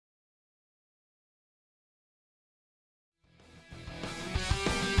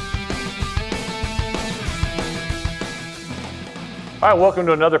All right, welcome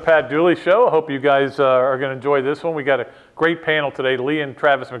to another Pat Dooley show. I hope you guys are going to enjoy this one. We got a great panel today. Lee and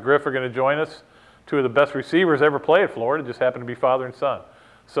Travis McGriff are going to join us. Two of the best receivers ever play at Florida, just happen to be father and son.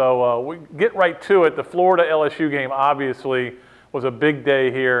 So we get right to it. The Florida-LSU game obviously was a big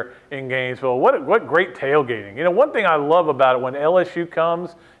day here in Gainesville. What great tailgating. You know, one thing I love about it when LSU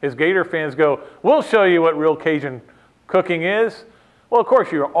comes is Gator fans go, we'll show you what real Cajun cooking is. Well, of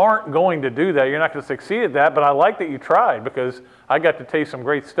course, you aren't going to do that. You're not going to succeed at that, but I like that you tried because I got to taste some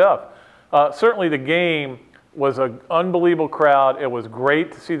great stuff. Certainly the game was an unbelievable crowd. It was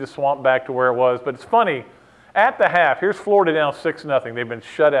great to see the Swamp back to where it was, but it's funny. At the half, here's Florida down 6-0. They've been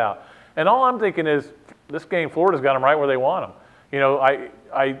shut out. And all I'm thinking is this game, Florida's got them right where they want them. You know,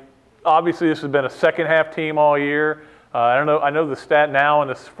 I obviously this has been a second-half team all year. I don't know. I know the stat now in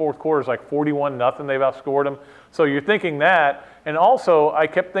this fourth quarter is like 41-0. They've outscored them. So you're thinking that. And also, I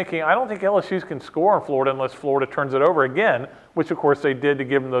kept thinking, I don't think LSU can score on Florida unless Florida turns it over again, which, of course, they did to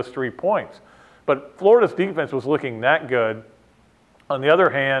give them those 3 points. But Florida's defense was looking that good. On the other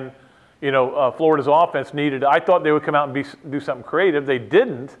hand, you know, Florida's offense needed – I thought they would come out and do something creative. They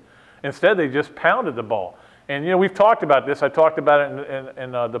didn't. Instead, they just pounded the ball. And, you know, we've talked about this. I talked about it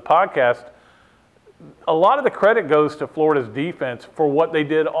in the podcast. A lot of the credit goes to Florida's defense for what they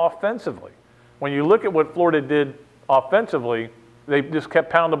did offensively. When you look at what Florida did offensively, they just kept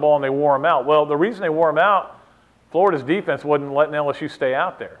pounding the ball and they wore them out. Well, the reason they wore them out, Florida's defense wasn't letting LSU stay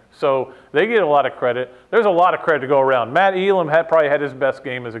out there. So they get a lot of credit. There's a lot of credit to go around. Matt Elam probably had his best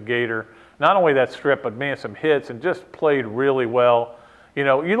game as a Gator. Not only that strip, but, man, some hits and just played really well. You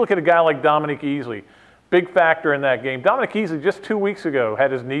know, you look at a guy like Dominique Easley, big factor in that game. Dominique Easley just 2 weeks ago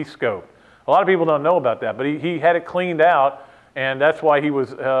had his knee scoped. A lot of people don't know about that, but he had it cleaned out, and that's why he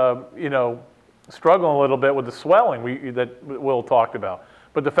was, you know, struggling a little bit with the swelling that Will talked about.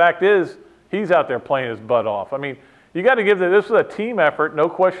 But the fact is, he's out there playing his butt off. I mean, you got to give this was a team effort, no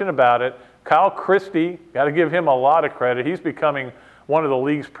question about it. Kyle Christie, got to give him a lot of credit. He's becoming one of the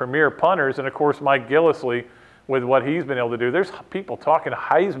league's premier punters, and of course, Mike Gillislee with what he's been able to do. There's people talking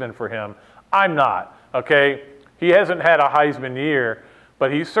Heisman for him. I'm not, okay? He hasn't had a Heisman year,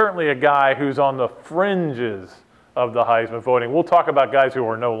 but he's certainly a guy who's on the fringes of the Heisman voting. We'll talk about guys who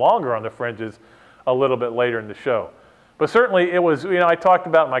are no longer on the fringes a little bit later in the show. But certainly it was, you know, I talked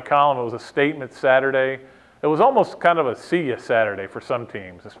about in my column, it was a statement Saturday. It was almost kind of a see ya Saturday for some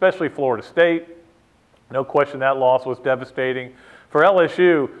teams, especially Florida State. No question that loss was devastating. For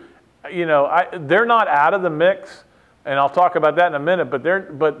LSU, you know, they're not out of the mix, and I'll talk about that in a minute, but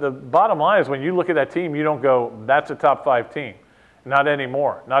the bottom line is when you look at that team, you don't go, that's a top 5 team. Not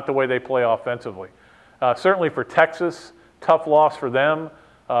anymore, not the way they play offensively. Certainly for Texas, tough loss for them.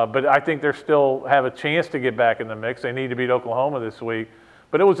 But I think they still have a chance to get back in the mix. They need to beat Oklahoma this week.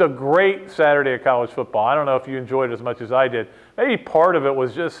 But it was a great Saturday of college football. I don't know if you enjoyed it as much as I did. Maybe part of it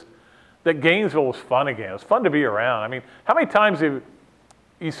was just that Gainesville was fun again. It was fun to be around. I mean, how many times have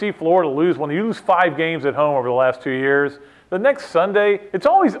you see Florida lose? When you lose 5 games at home over the last 2 years, the next Sunday, it's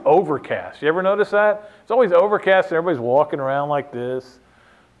always overcast. You ever notice that? It's always overcast and everybody's walking around like this.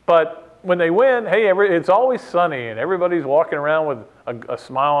 But when they win, hey, it's always sunny and everybody's walking around with a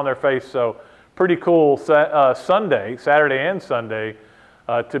smile on their face. So pretty cool Saturday and Sunday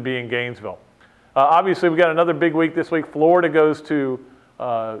to be in Gainesville. Obviously, we got another big week this week. Florida goes to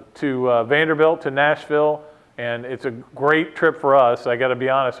Vanderbilt, to Nashville, and it's a great trip for us. I got to be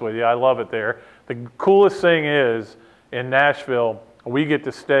honest with you. I love it there. The coolest thing is in Nashville, we get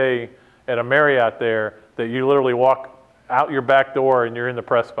to stay at a Marriott there that you literally walk out your back door and you're in the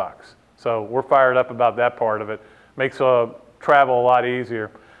press box. So we're fired up about that part of it. Makes travel a lot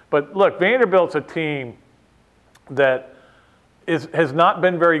easier. But look, Vanderbilt's a team that has not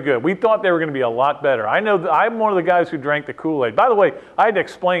been very good. We thought they were going to be a lot better. I know that I'm one of the guys who drank the Kool-Aid. By the way, I had to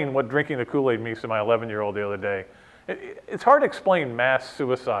explain what drinking the Kool-Aid means to my 11-year-old the other day. It's hard to explain mass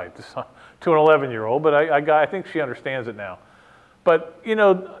suicide to an 11-year-old, but I think she understands it now. But, you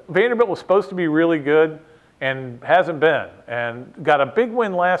know, Vanderbilt was supposed to be really good and hasn't been, and got a big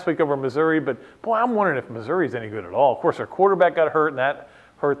win last week over Missouri, but boy, I'm wondering if Missouri's any good at all. Of course, their quarterback got hurt, and that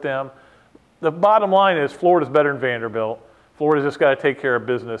hurt them. The bottom line is Florida's better than Vanderbilt. Florida's just got to take care of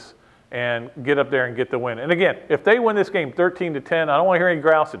business and get up there and get the win. And again, if they win this game 13-10, I don't want to hear any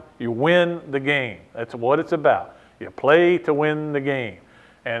grousing. You win the game. That's what it's about. You play to win the game.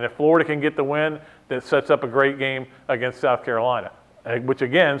 And if Florida can get the win, that sets up a great game against South Carolina, which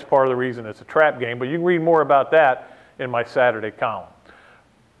again is part of the reason it's a trap game, but you can read more about that in my Saturday column.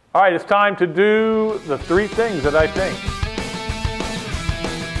 All right, it's time to do the 3 things that I think.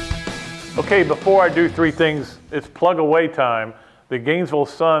 Okay, before I do 3 things, it's plug away time. The Gainesville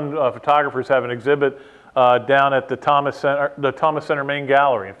Sun photographers have an exhibit down at the Thomas Center main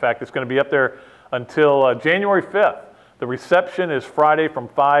gallery. In fact, it's going to be up there until January 5th. The reception is Friday from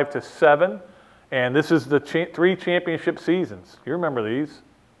 5 to 7, and this is the 3 championship seasons. You remember these?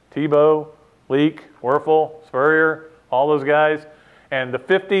 Tebow, Leak, Werfel, Spurrier, all those guys. And the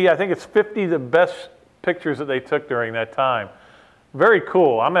 50, I think it's 50 the best pictures that they took during that time. Very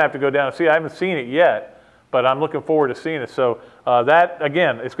cool. I'm going to have to go down and see it. I haven't seen it yet, but I'm looking forward to seeing it. So that,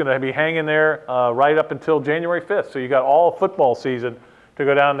 again, it's going to be hanging there right up until January 5th. So you got all football season to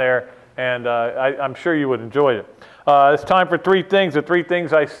go down there, and I'm sure you would enjoy it. It's time for 3 things. The 3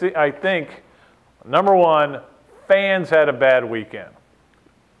 things I think, number 1, fans had a bad weekend.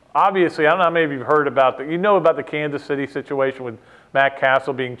 Obviously, I don't know how many of you have heard about about the Kansas City situation with Matt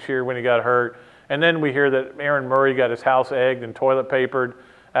Castle being cheered when he got hurt. And then we hear that Aaron Murray got his house egged and toilet papered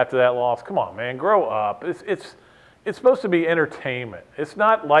after that loss. Come on, man, grow up. It's supposed to be entertainment. It's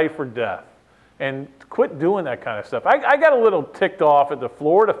not life or death. And quit doing that kind of stuff. I got a little ticked off at the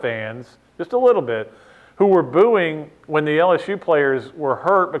Florida fans, just a little bit, who were booing when the LSU players were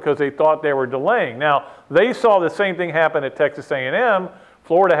hurt because they thought they were delaying. Now, they saw the same thing happen at Texas A&M.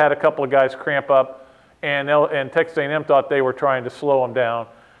 Florida had a couple of guys cramp up, and Texas A&M thought they were trying to slow them down.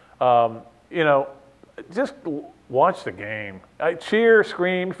 Just watch the game. Cheer,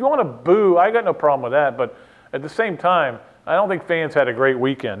 scream. If you want to boo, I got no problem with that. But at the same time, I don't think fans had a great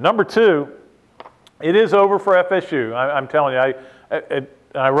weekend. Number 2, it is over for FSU. I'm telling you,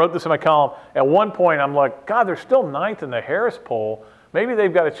 I wrote this in my column. At one point, I'm like, God, they're still 9th in the Harris poll. Maybe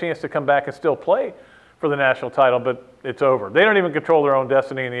they've got a chance to come back and still play for the national title, but it's over. They don't even control their own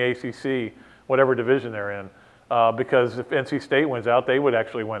destiny in the ACC, whatever division they're in, because if NC State wins out, they would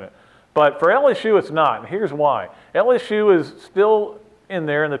actually win it. But for LSU, it's not, and here's why. LSU is still in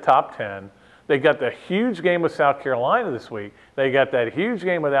there in the top 10. They got the huge game with South Carolina this week. They got that huge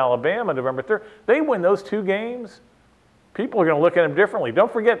game with Alabama November 3rd. They win those 2 games, people are going to look at them differently.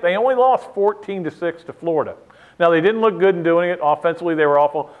 Don't forget, they only lost 14-6 to Florida. Now, they didn't look good in doing it. Offensively, they were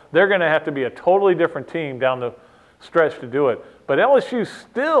awful. They're going to have to be a totally different team down the stretch to do it. But LSU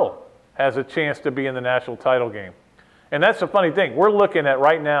still has a chance to be in the national title game. And that's the funny thing. We're looking at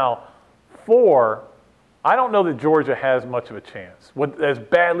right now 4. I don't know that Georgia has much of a chance. As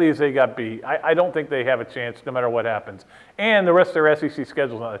badly as they got beat, I don't think they have a chance no matter what happens. And the rest of their SEC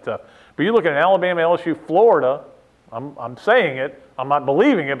schedule is not that tough. But you look at Alabama, LSU, Florida, I'm saying it. I'm not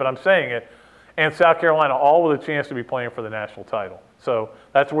believing it, but I'm saying it. And South Carolina, all with a chance to be playing for the national title. So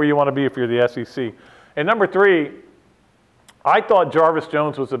that's where you want to be if you're the SEC. And number 3, I thought Jarvis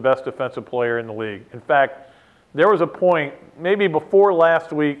Jones was the best defensive player in the league. In fact, there was a point, maybe before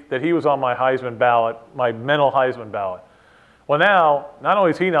last week, that he was on my Heisman ballot, my mental Heisman ballot. Well, now, not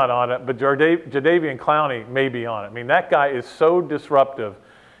only is he not on it, but Jadeveon Clowney may be on it. I mean, that guy is so disruptive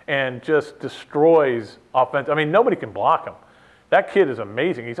and just destroys offense. I mean, nobody can block him. That kid is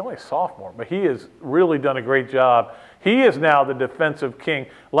amazing. He's only a sophomore, but he has really done a great job. He is now the defensive king.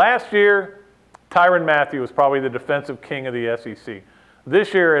 Last year, Tyrann Mathieu was probably the defensive king of the SEC.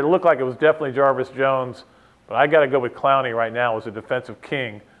 This year, it looked like it was definitely Jarvis Jones, but I got to go with Clowney right now as the defensive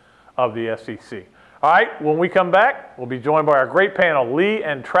king of the SEC. All right, when we come back, we'll be joined by our great panel. Lee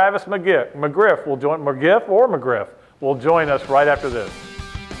and Travis McGriff will join us right after this.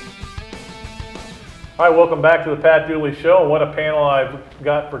 All right, welcome back to the Pat Dooley Show. And what a panel I've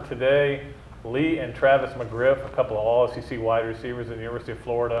got for today. Lee and Travis McGriff, a couple of all-SEC wide receivers at the University of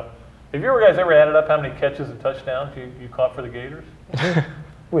Florida. Have you guys ever added up how many catches and touchdowns you caught for the Gators?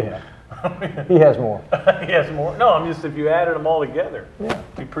 We have. He has more. He has more? No, I'm just, if you added them all together, yeah,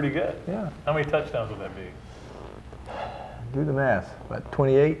 it'd be pretty good. Yeah. How many touchdowns would that be? Do the math. About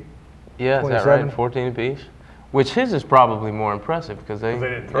 28? Yeah, is that right? 14 apiece? Which his is probably more impressive because they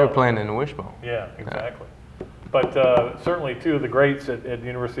were playing in the wishbone. Yeah, exactly. Yeah. But certainly 2 of the greats at the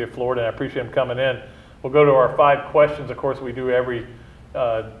University of Florida, and I appreciate them coming in. We'll go to our 5 questions. Of course, we do every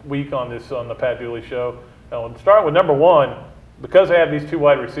week on the Pat Dooley Show. We'll start with number 1. Because I have these 2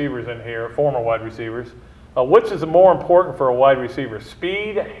 wide receivers in here, former wide receivers, which is more important for a wide receiver,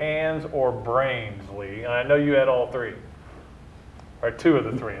 speed, hands, or brains, Lee? And I know you had all 3. Or 2 of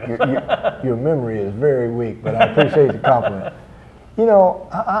the 3. Your memory is very weak, but I appreciate the compliment. You know,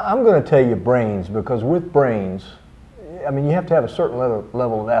 I'm going to tell you brains, because with brains, I mean, you have to have a certain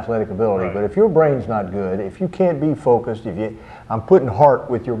level of athletic ability. Right. But if your brain's not good, if you can't be focused, I'm putting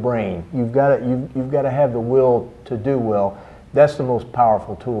heart with your brain. You've got to have the will to do well. That's the most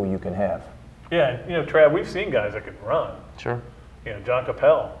powerful tool you can have. Yeah, you know, Trav, we've seen guys that can run. Sure. You know, John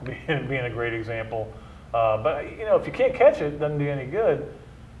Capel being a great example. But, you know, if you can't catch it, it doesn't do any good.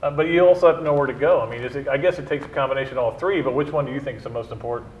 But you also have to know where to go. I mean, I guess it takes a combination of all three, but which one do you think is the most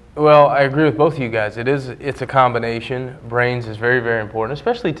important? Well, I agree with both of you guys. It's a combination. Brains is very, very important,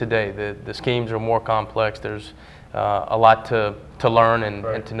 especially today. The schemes are more complex. There's a lot to learn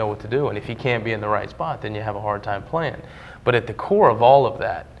and to know what to do. And if you can't be in the right spot, then you have a hard time playing. But at the core of all of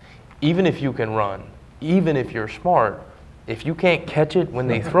that, even if you can run, even if you're smart, if you can't catch it when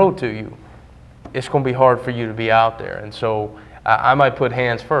they throw to you, it's going to be hard for you to be out there. And so I might put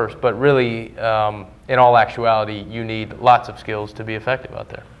hands first, but really, in all actuality, you need lots of skills to be effective out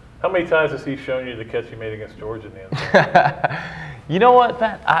there. How many times has he shown you the catch he made against Georgia in the end zone? You know what,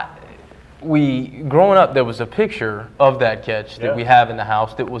 Pat? Growing up, there was a picture of that catch that we have in the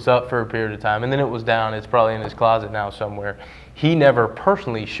house that was up for a period of time, and then it was down. It's probably in his closet now somewhere. He never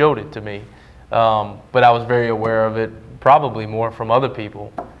personally showed it to me, but I was very aware of it, probably more from other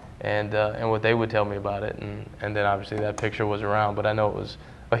people and what they would tell me about it. And then obviously that picture was around, but I know it was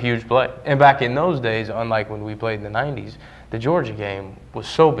a huge play. And back in those days, unlike when we played in the 90s, the Georgia game was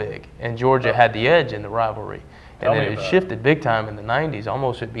so big, and Georgia had the edge in the rivalry. And then it shifted big time in the 90s.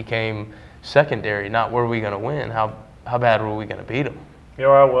 Almost it became secondary, not were we going to win, how bad were we going to beat them. You know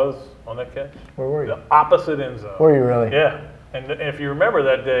where I was on that catch? Where were you? The opposite end zone. Were you really? Yeah. And if you remember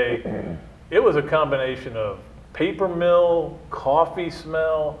that day, it was a combination of paper mill, coffee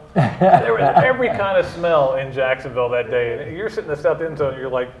smell. There was every kind of smell in Jacksonville that day. And you're sitting in the south end zone, you're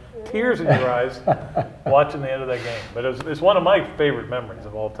like tears in your eyes watching the end of that game. But it's one of my favorite memories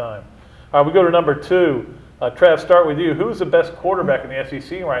of all time. All right, we go to number 2. Trav, start with you. Who's the best quarterback in the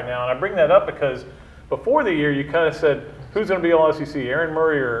SEC right now? And I bring that up because before the year, you kind of said, who's going to be all SEC, Aaron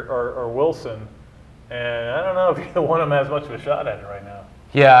Murray or Wilson? And I don't know if either one of them has much of a shot at it right now.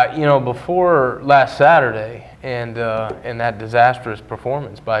 Yeah, you know, before last Saturday and that disastrous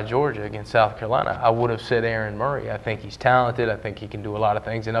performance by Georgia against South Carolina, I would have said Aaron Murray. I think he's talented. I think he can do a lot of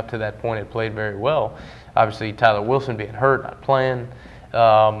things. And up to that point, it played very well. Obviously, Tyler Wilson being hurt, not playing.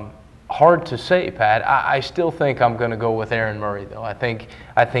 Hard to say, Pat. I still think I'm going to go with Aaron Murray, though. I think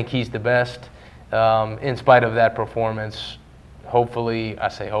he's the best. In spite of that performance, hopefully, I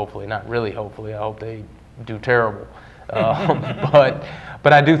say hopefully, not really hopefully. I hope they do terrible.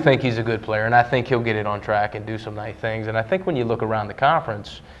 But I do think he's a good player, and I think he'll get it on track and do some nice things. And I think when you look around the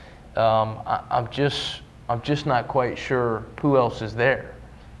conference, I'm just not quite sure who else is there.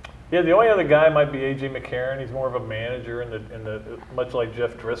 Yeah, the only other guy might be A.J. McCarron. He's more of a manager, in the much like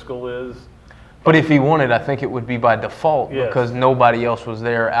Jeff Driscoll is. But if he won it, I think it would be by default because nobody else was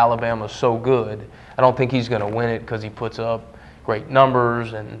there. Alabama's so good. I don't think he's going to win it because he puts up great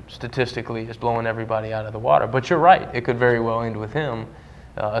numbers and statistically is blowing everybody out of the water. But you're right. It could very well end with him,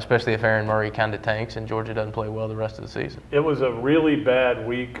 especially if Aaron Murray kind of tanks and Georgia doesn't play well the rest of the season. It was a really bad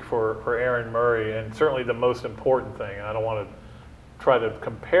week for Aaron Murray, and certainly the most important thing, and I don't want to try to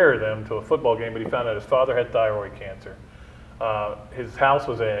compare them to a football game, but he found out his father had thyroid cancer. His house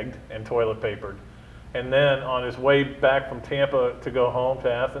was egged and toilet papered. And then on his way back from Tampa to go home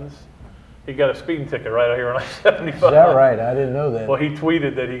to Athens, he got a speeding ticket right out here on I-75. Is that right? I didn't know that. Well, he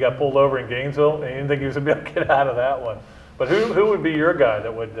tweeted that he got pulled over in Gainesville, and he didn't think he was going to be able to get out of that one. But who would be your guy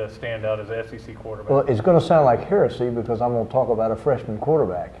that would stand out as an SEC quarterback? Well, it's going to sound like heresy because I'm going to talk about a freshman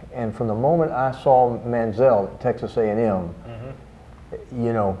quarterback. And from the moment I saw Manziel at Texas A&M,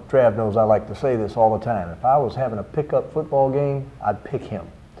 you know, Trav knows I like to say this all the time. If I was having a pickup football game, I'd pick him.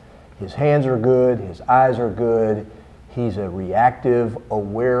 His hands are good. His eyes are good. He's a reactive,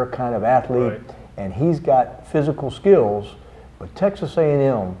 aware kind of athlete, and he's got physical skills. But Texas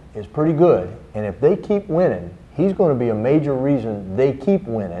A&M is pretty good, and if they keep winning, he's going to be a major reason they keep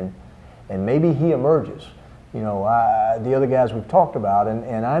winning, and maybe he emerges. You know, the other guys we've talked about,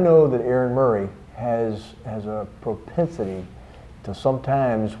 and I know that Aaron Murray has a propensity to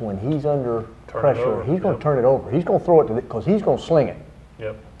sometimes when he's under pressure, he's going to turn it over. He's going to throw it because he's going to sling it.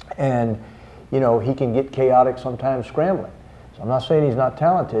 Yep. And, you know, he can get chaotic sometimes scrambling. So I'm not saying he's not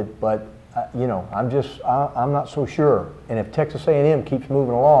talented, but, you know, I'm not so sure. And if Texas A&M keeps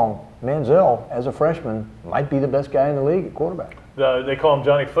moving along, Manziel, as a freshman, might be the best guy in the league at quarterback. They call him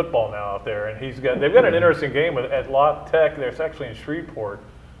Johnny Football now out there, and they've got an interesting game at La Tech. There's actually in Shreveport,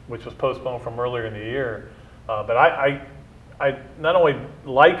 which was postponed from earlier in the year. But I not only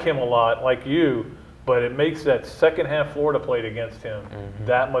like him a lot, like you, but it makes that second half Florida played against him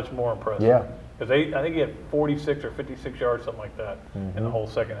that much more impressive. Yeah. Because I think he had 46 or 56 yards, something like that, in the whole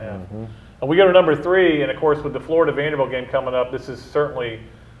second half. And we go to number 3, and of course with the Florida Vanderbilt game coming up, this is certainly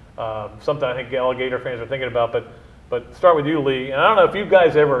something I think Alligator fans are thinking about. But start with you, Lee. And I don't know if you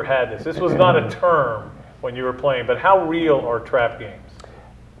guys ever had this. This was not a term when you were playing, but how real are trap games?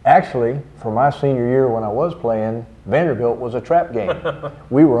 Actually, for my senior year when I was playing, Vanderbilt was a trap game.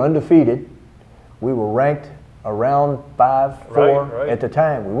 We were undefeated. We were ranked around 5-4 right. at the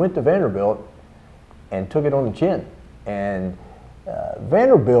time. We went to Vanderbilt and took it on the chin. And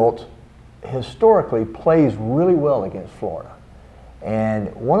Vanderbilt historically plays really well against Florida.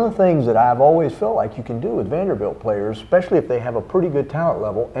 And one of the things that I've always felt like you can do with Vanderbilt players, especially if they have a pretty good talent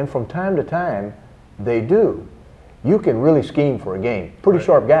level, and from time to time they do, you can really scheme for a game. Pretty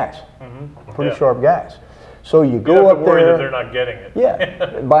sharp guys. Pretty sharp guys. So you go up worry there. That they're not getting it.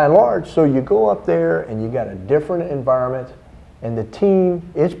 Yeah, by and large. So you go up there and you got a different environment, and the team,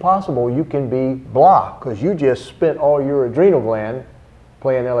 it's possible you can be blah because you just spent all your adrenal gland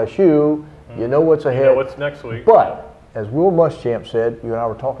playing LSU. You know what's ahead. You know what's next week. But as Will Muschamp said, you and I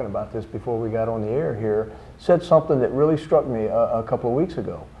were talking about this before we got on the air here, said something that really struck me a couple of weeks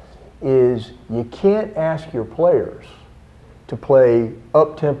ago, is you can't ask your players to play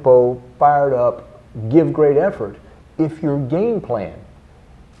up-tempo, fired up, give great effort if your game plan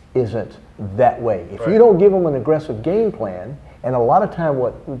isn't that way. If you don't give them an aggressive game plan, and a lot of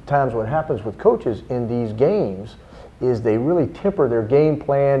times what happens with coaches in these games is they really temper their game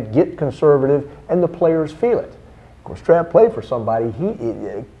plan, get conservative, and the players feel it. Of course, Trav played for somebody.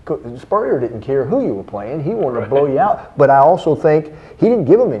 Spurrier didn't care who you were playing. He wanted to blow you out. But I also think he didn't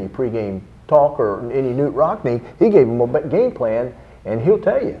give them any pregame talk or any Newt Rockney. He gave them a game plan, and he'll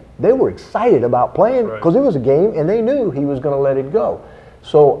tell you, they were excited about playing because it was a game, and they knew he was going to let it go.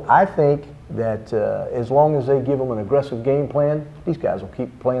 So I think that as long as they give them an aggressive game plan, these guys will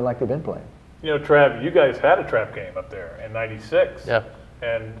keep playing like they've been playing. You know, Trav, you guys had a trap game up there in '96. Yeah.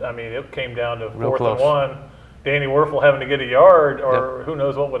 And, I mean, it came down to Real 4th close. and 1. Danny Werfel having to get a yard, or who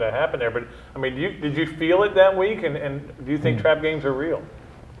knows what would have happened there. But, I mean, did you feel it that week? And do you think trap games are real?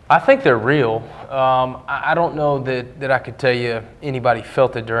 I think they're real. I don't know that I could tell you anybody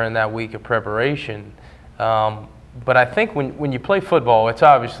felt it during that week of preparation. But I think when you play football, it's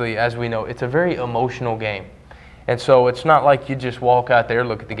obviously, as we know, it's a very emotional game. And so it's not like you just walk out there,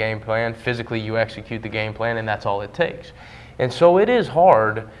 look at the game plan, physically you execute the game plan, and that's all it takes. And so it is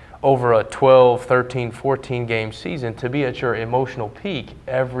hard over a 12, 13, 14 game season to be at your emotional peak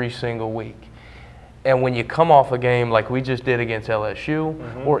every single week. And when you come off a game like we just did against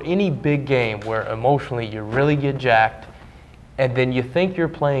LSU, or any big game where emotionally you really get jacked, and then you think you're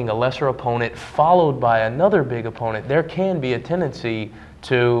playing a lesser opponent followed by another big opponent, there can be a tendency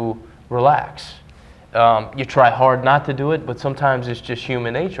to relax. You try hard not to do it, but sometimes it's just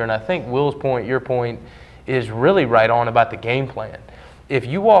human nature. And I think Will's point, your point, is really right on about the game plan. If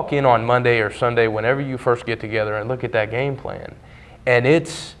you walk in on Monday or Sunday, whenever you first get together and look at that game plan, and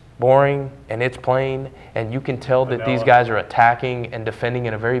it's boring and it's plain, and you can tell that these guys are attacking and defending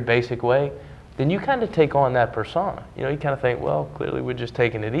in a very basic way, then you kind of take on that persona. You know, you kind of think, well, clearly we're just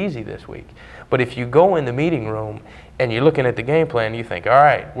taking it easy this week. But if you go in the meeting room and you're looking at the game plan, you think, all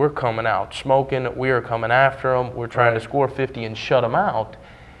right, we're coming out smoking, we are coming after them, we're trying to score 50 and shut them out,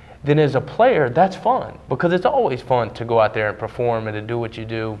 then as a player, that's fun, because it's always fun to go out there and perform and to do what you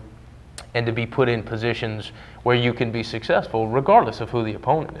do and to be put in positions where you can be successful regardless of who the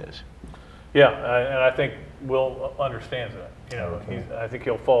opponent is. Yeah, and I think Will understands that. You know, I think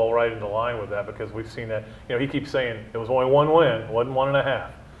he'll fall right into line with that because we've seen that. You know, he keeps saying it was only one win, it wasn't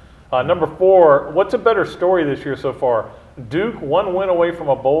 1.5. Number 4, what's a better story this year so far? Duke 1 win away from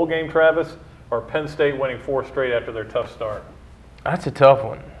a bowl game, Travis, or Penn State winning 4 straight after their tough start? That's a tough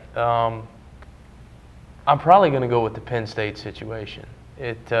one. I'm probably going to go with the Penn State situation.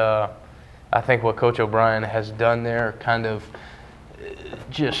 I think what Coach O'Brien has done there, kind of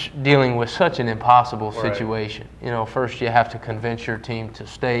just dealing with such an impossible situation. You know, first you have to convince your team to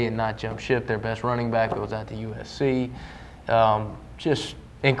stay and not jump ship. Their best running back goes out to USC. Just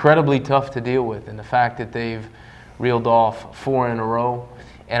incredibly tough to deal with, and the fact that they've reeled off 4 in a row.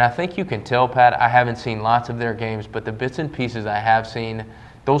 And I think you can tell, Pat, I haven't seen lots of their games, but the bits and pieces I have seen,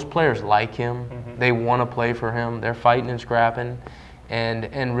 those players like him. They want to play for him. They're fighting and scrapping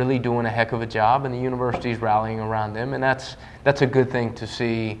and really doing a heck of a job, and the university's rallying around them. And that's a good thing to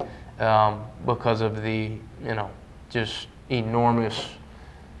see because of the, you know, just enormous,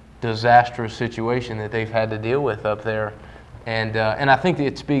 disastrous situation that they've had to deal with up there. And I think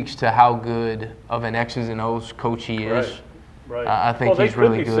it speaks to how good of an X's and O's coach he is. Right. I think he's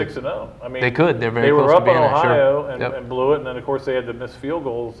really good. They could be 6-0. I mean, they could. They're very they close were to up being on that, Ohio sure. and blew it, and then of course they had to miss field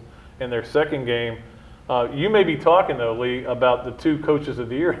goals in their second game. You may be talking though, Lee, about the 2 coaches of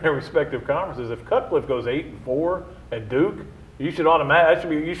the year in their respective conferences. If Cutcliffe goes 8-4 at Duke, you should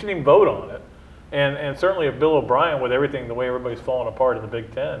you shouldn't even vote on it. And certainly if Bill O'Brien, with everything the way everybody's falling apart in the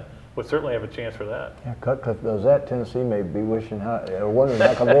Big Ten, would certainly have a chance for that. Yeah, Cutcliffe does that. Tennessee may be wishing or wondering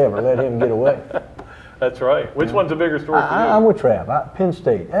how come they ever let him get away. That's right. Which one's a bigger story for you? I'm with Trav. Penn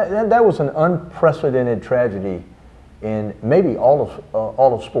State. That was an unprecedented tragedy in maybe all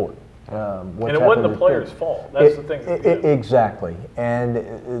of sport. And it wasn't the players' fault. That's the thing. Exactly. And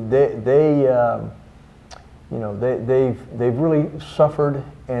they've really suffered,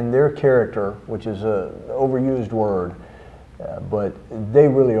 and their character, which is an overused word, but they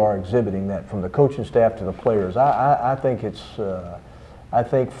really are exhibiting that from the coaching staff to the players. I think it's. I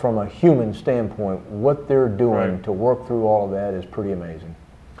think from a human standpoint, what they're doing to work through all of that is pretty amazing.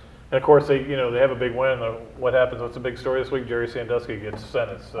 And of course, they have a big win. What happens? What's the big story this week? Jerry Sandusky gets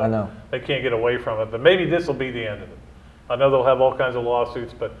sentenced. So I know. They can't get away from it. But maybe this will be the end of it. I know they'll have all kinds of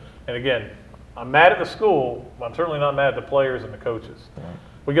lawsuits. And again, I'm mad at the school. I'm certainly not mad at the players and the coaches. Right.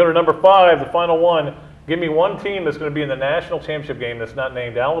 We go to number 5, the final one. Give me one team that's going to be in the national championship game that's not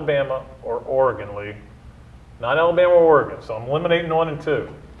named Alabama or Oregon, Lee. Not Alabama or Oregon, so I'm eliminating 1 and 2.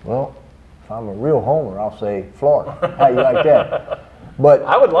 Well, if I'm a real homer, I'll say Florida. How you like that? But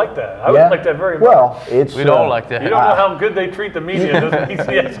I would like that. I would like that very much. Well, we'd all like that. You don't know how good they treat the media in those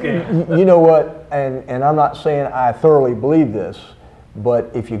BCS games. You know what? And I'm not saying I thoroughly believe this, but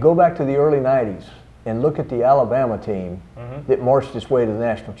if you go back to the early '90s and look at the Alabama team that marched its way to the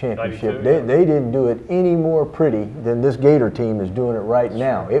national championship, they didn't do it any more pretty than this Gator team is doing it right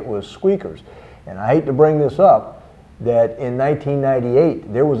now. It was squeakers. And I hate to bring this up, that in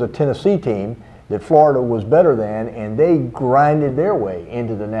 1998 there was a Tennessee team that Florida was better than, and they grinded their way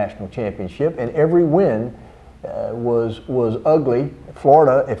into the national championship, and every win was ugly.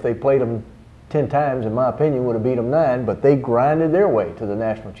 Florida, if they played them 10 times, in my opinion, would have beat them 9, but they grinded their way to the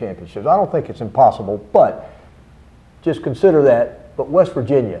national championships. I don't think it's impossible, but just consider that. But West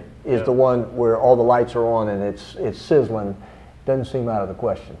Virginia is the one where all the lights are on and it's sizzling. Doesn't seem out of the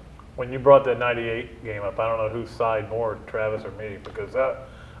question. When you brought that 98 game up, I don't know whose side more, Travis or me, because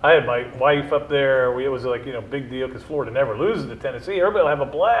I had my wife up there. It was like, big deal because Florida never loses to Tennessee. Everybody will have a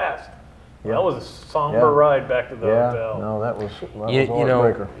blast. Yeah. That was a somber ride back to the hotel. No, that was a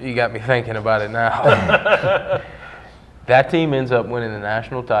heartbreaker. You got me thinking about it now. That team ends up winning the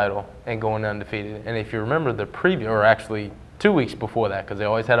national title and going undefeated. And if you remember the preview, or actually 2 weeks before that, because they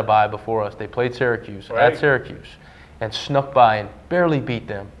always had a bye before us, they played Syracuse at Syracuse and snuck by and barely beat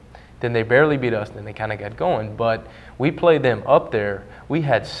them. Then they barely beat us, then they kind of got going. But we played them up there. We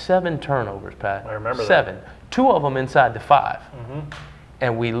had 7 turnovers, Pat. I remember 7. 2 of them inside the 5.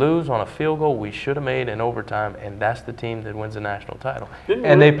 And we lose on a field goal we should have made in overtime, and that's the team that wins the national title.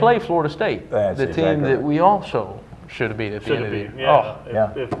 They play Florida State, the team that we also should have beat at the end of the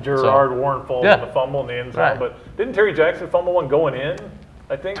year. If Gerard Warren falls on the fumble in the end zone. But didn't Terry Jackson fumble one going in,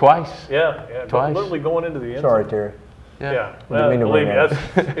 I think? Twice. Yeah. Twice. Literally going into the end zone. Sorry, Terry. Yeah. Believe me,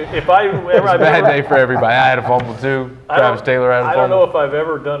 if I ever, it's a bad day for everybody. I had a fumble too. Travis Taylor had a fumble. I don't know if I've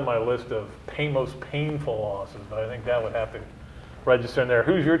ever done my list of most painful losses, but I think that would have to register in there.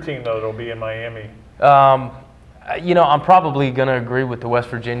 Who's your team though that'll be in Miami? I'm probably going to agree with the West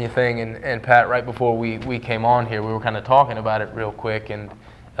Virginia thing. And Pat, right before we came on here, we were kind of talking about it real quick, and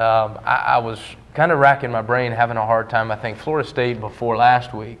I was kind of racking my brain, having a hard time. I think Florida State before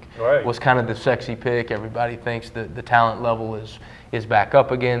last week was kind of the sexy pick. Everybody thinks that the talent level is back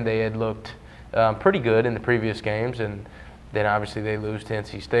up again. They had looked pretty good in the previous games, and then obviously they lose to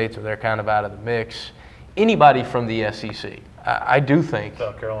NC State, so they're kind of out of the mix. Anybody from the SEC, I do think.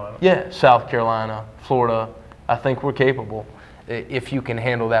 South Carolina. Yeah, South Carolina, Florida, I think we're capable if you can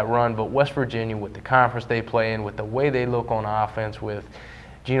handle that run. But West Virginia, with the conference they play in, with the way they look on offense, with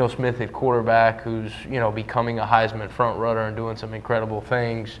Geno Smith at quarterback, who's becoming a Heisman front runner and doing some incredible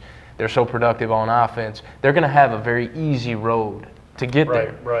things. They're so productive on offense. They're going to have a very easy road to get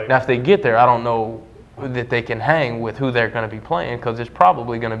there. Right. Now, if they get there, I don't know that they can hang with who they're going to be playing, because it's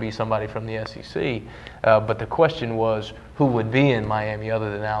probably going to be somebody from the SEC. But the question was, who would be in Miami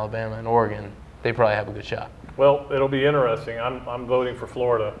other than Alabama and Oregon? They probably have a good shot. Well, it'll be interesting. I'm voting for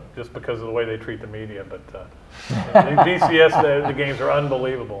Florida just because of the way they treat the media. But BCS, the games are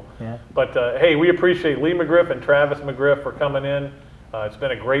unbelievable. Yeah. But, hey, we appreciate Lee McGriff and Travis McGriff for coming in. It's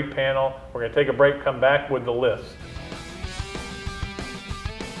been a great panel. We're going to take a break, come back with the list.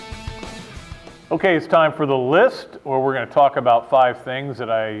 Okay, it's time for the list, where we're going to talk about 5 things that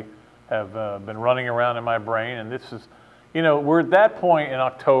I have been running around in my brain. And this is, we're at that point in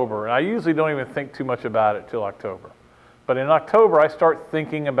October, and I usually don't even think too much about it till October. But in October, I start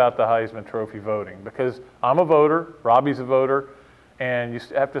thinking about the Heisman Trophy voting, because I'm a voter, Robbie's a voter, and you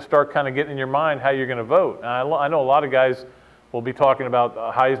have to start kind of getting in your mind how you're going to vote. And I know a lot of guys will be talking about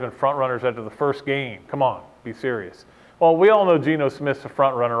Heisman frontrunners after the first game. Come on, be serious. Well, we all know Geno Smith's the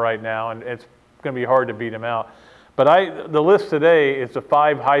front runner right now, and it's going to be hard to beat him out. But the list today is the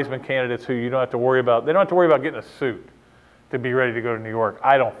 5 Heisman candidates who you don't have to worry about. They don't have to worry about getting a suit to be ready to go to New York,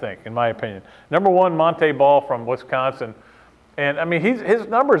 I don't think, in my opinion. Number 1, Monte Ball from Wisconsin. And, I mean, his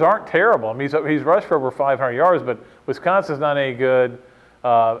numbers aren't terrible. I mean, he's rushed for over 500 yards, but Wisconsin's not any good.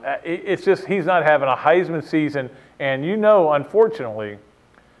 It's just he's not having a Heisman season. And you know, unfortunately,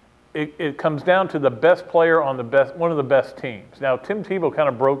 it comes down to the best player on one of the best teams. Now, Tim Tebow kind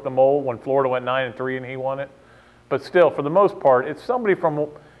of broke the mold when Florida went 9-3 and he won it. But still, for the most part, it's somebody from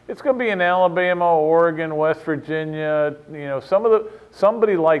 – it's going to be in Alabama, Oregon, West Virginia. You know,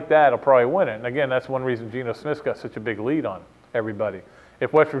 somebody like that will probably win it. And, again, that's one reason Geno Smith's got such a big lead on everybody.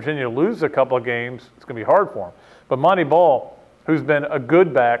 If West Virginia loses a couple of games, it's going to be hard for them. But Monte Ball, who's been a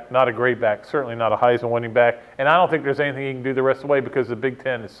good back, not a great back, certainly not a Heisman winning back, and I don't think there's anything he can do the rest of the way because the Big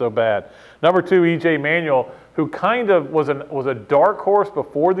Ten is so bad. Number 2, E.J. Manuel, who kind of was a dark horse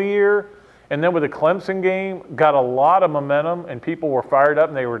before the year, and then with the Clemson game, got a lot of momentum, and people were fired up,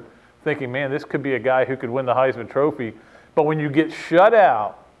 and they were thinking, man, this could be a guy who could win the Heisman Trophy. But when you get shut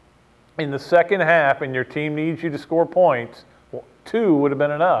out in the second half and your team needs you to score points, 2 would have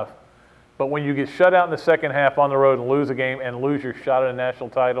been enough. But when you get shut out in the second half on the road and lose a game and lose your shot at a national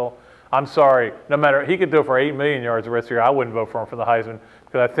title, I'm sorry. No matter, he could do it for 8 million yards the rest of the year. I wouldn't vote for him for the Heisman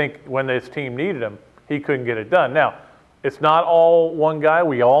because I think when this team needed him, he couldn't get it done. Now, it's not all one guy.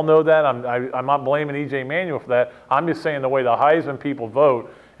 We all know that. I'm not blaming E.J. Manuel for that. I'm just saying the way the Heisman people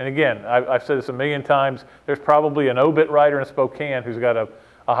vote. And again, I've said this a million times. There's probably an obit writer in Spokane who's got a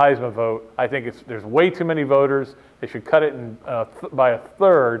Heisman vote. I think there's way too many voters. They should cut it by a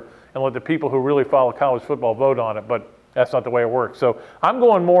third and let the people who really follow college football vote on it. But that's not the way it works. So I'm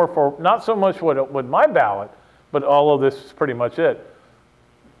going more for not so much with my ballot, but all of this is pretty much it.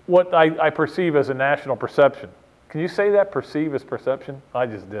 What I perceive as a national perception. Can you say that, perceive as perception? I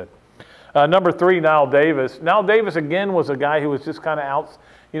just did. Number 3, Nile Davis. Nile Davis, again, was a guy who was just kind of out,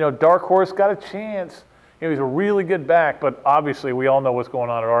 you know, dark horse, got a chance. You know, he's a really good back, but obviously we all know what's going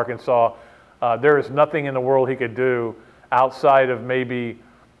on at Arkansas. There is nothing in the world he could do outside of maybe,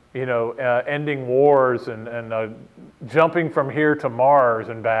 you know, ending wars and jumping from here to Mars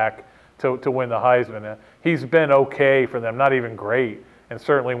and back to win the Heisman. He's been okay for them, not even great. And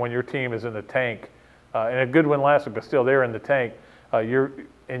certainly when your team is in the tank, and a good win last week, but still they're in the tank,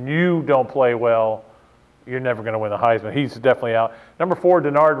 and you don't play well, you're never going to win the Heisman. He's definitely out. Number 4,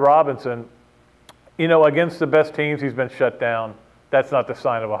 Denard Robinson. You know, against the best teams, he's been shut down. That's not the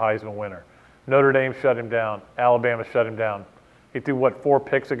sign of a Heisman winner. Notre Dame shut him down. Alabama shut him down. He threw, 4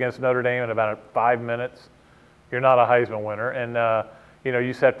 picks against Notre Dame in about 5 minutes. You're not a Heisman winner. And, you know,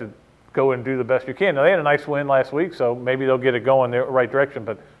 you just have to go and do the best you can. Now, they had a nice win last week, so maybe they'll get it going the right direction,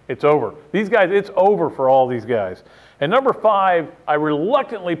 but it's over. These guys, it's over for all these guys. And number 5, I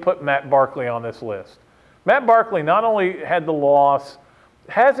reluctantly put Matt Barkley on this list. Matt Barkley not only had the loss,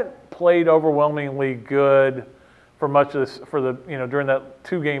 hasn't played overwhelmingly good for much of this, during that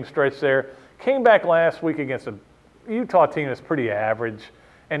 2-game stretch there. Came back last week against a Utah team that's pretty average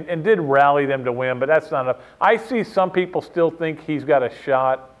and did rally them to win, but that's not enough. I see some people still think he's got a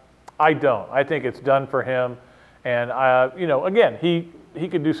shot. I don't. I think it's done for him. And, you know, again, he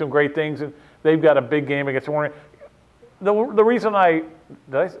could do some great things, and they've got a big game against Oregon. The reason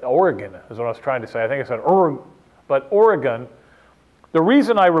Oregon is what I was trying to say. I think I said Oregon. But Oregon, the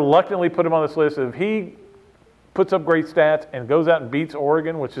reason I reluctantly put him on this list is if he puts up great stats and goes out and beats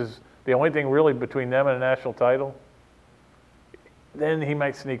Oregon, which is the only thing really between them and a national title, then he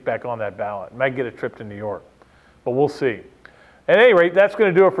might sneak back on that ballot. Might get a trip to New York. But we'll see. At any rate, that's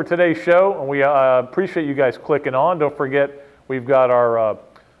going to do it for today's show, and we appreciate you guys clicking on. Don't forget, we've got our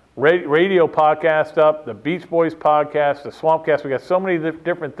radio podcast up, the Beach Boys podcast, the Swampcast. We've got so many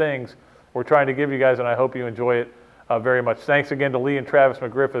different things we're trying to give you guys, and I hope you enjoy it very much. Thanks again to Lee and Travis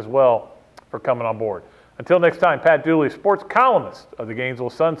McGriff as well for coming on board. Until next time, Pat Dooley, sports columnist of the Gainesville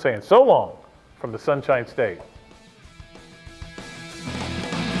Sun, saying so long from the Sunshine State.